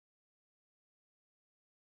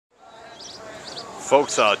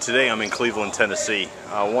Folks, today I'm in Cleveland, Tennessee.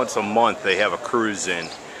 Once a month they have a cruise in,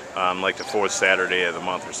 like the fourth Saturday of the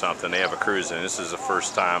month or something. They have a cruise in. This is the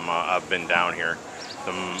first time I've been down here.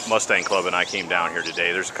 The Mustang Club and I came down here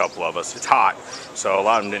today. There's a couple of us. It's hot, so a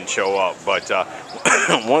lot of them didn't show up. But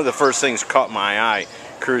one of the first things caught my eye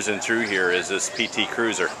cruising through here is this PT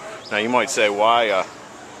Cruiser. Now you might say, why?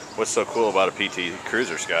 What's so cool about a PT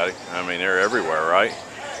Cruiser, Scotty? I mean, they're everywhere, right?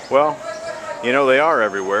 Well, you know, they are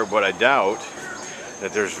everywhere, but I doubt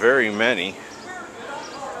that there's very many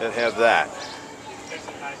that have that.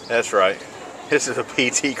 That's right. This is a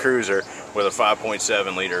PT Cruiser with a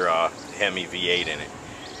 5.7 liter Hemi V8 in it.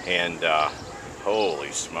 And holy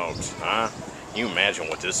smokes, huh? Can you imagine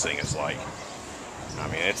what this thing is like? I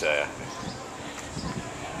mean, it's got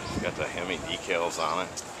the Hemi decals on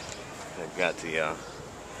it. They've got the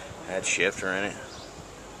head shifter in it.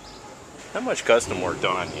 Not much custom work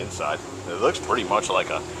done on the inside. It looks pretty much like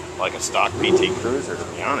a stock PT Cruiser, to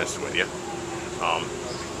be honest with you.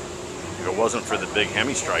 If it wasn't for the big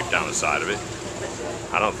Hemi stripe down the side of it,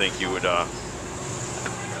 I don't think you would, well,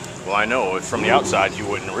 I know from the outside you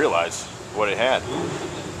wouldn't realize what it had.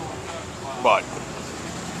 But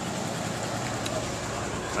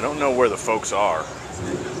I don't know where the folks are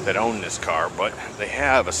that own this car, but they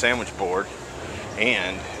have a sandwich board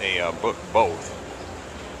and a both.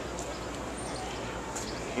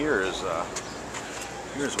 Here's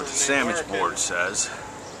what the sandwich board says.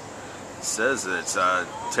 It says that it's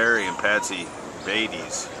Terry and Patsy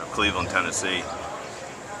Beatty's of Cleveland, Tennessee.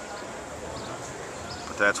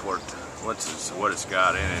 But that's what it's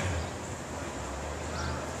got in it.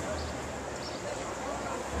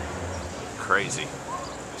 Crazy.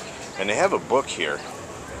 And they have a book here.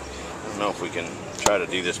 I don't know if we can try to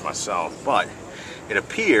do this myself, but it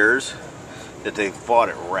appears that they've bought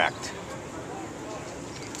it wrecked.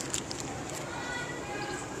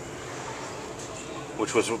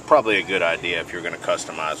 Which was probably a good idea if you're going to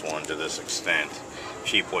customize one to this extent.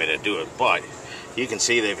 Cheap way to do it. But you can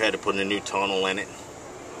see they've had to put a new tunnel in it.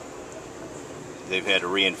 They've had to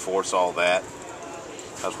reinforce all that.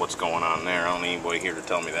 That's what's going on there. I don't need anybody here to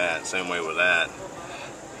tell me that. Same way with that.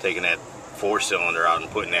 Taking that 4-cylinder out and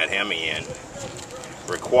putting that Hemi in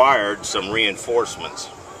required some reinforcements.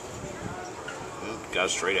 Got a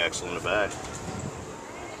straight axle in the back.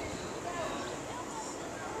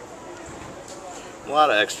 A lot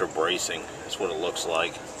of extra bracing. That's what it looks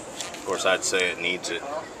like. Of course, I'd say it needs it.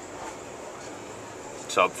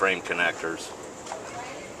 Subframe connectors.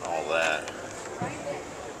 All that.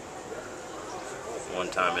 One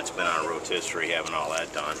time it's been on rotisserie having all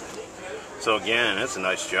that done. So again, it's a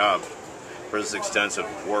nice job for this extensive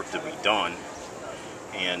work to be done.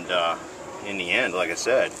 And in the end, like I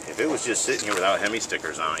said, if it was just sitting here without Hemi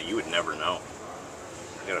stickers on it, you would never know.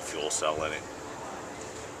 It's got a fuel cell in it.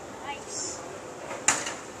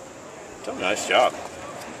 It's a nice job.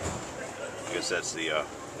 I guess that's the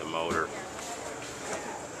motor.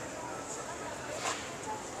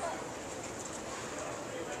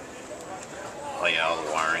 Oh yeah, all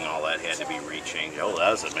the wiring, all that had to be rechanged. Oh,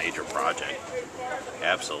 that was a major project.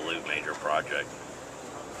 Absolute major project.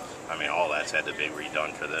 I mean, all that's had to be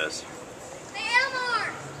redone for this.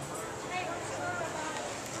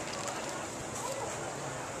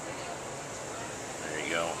 There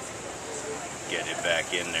you go. Get it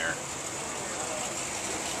back in there.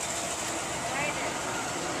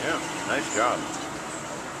 Yeah, nice job.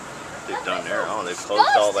 They've done there. Oh, they've closed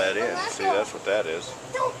all that in. See, that's what that is.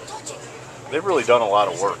 They've really done a lot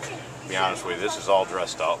of work, to be honest with you. This is all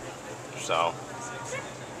dressed up. So,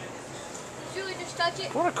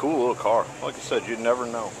 what a cool little car. Like I said, you'd never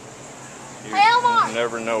know. You'd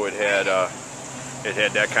never know it had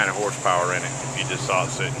that kind of horsepower in it if you just saw it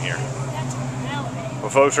sitting here. Well,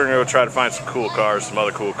 folks, we're going to go try to find some cool cars, some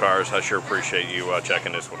other cool cars. I sure appreciate you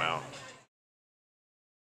checking this one out.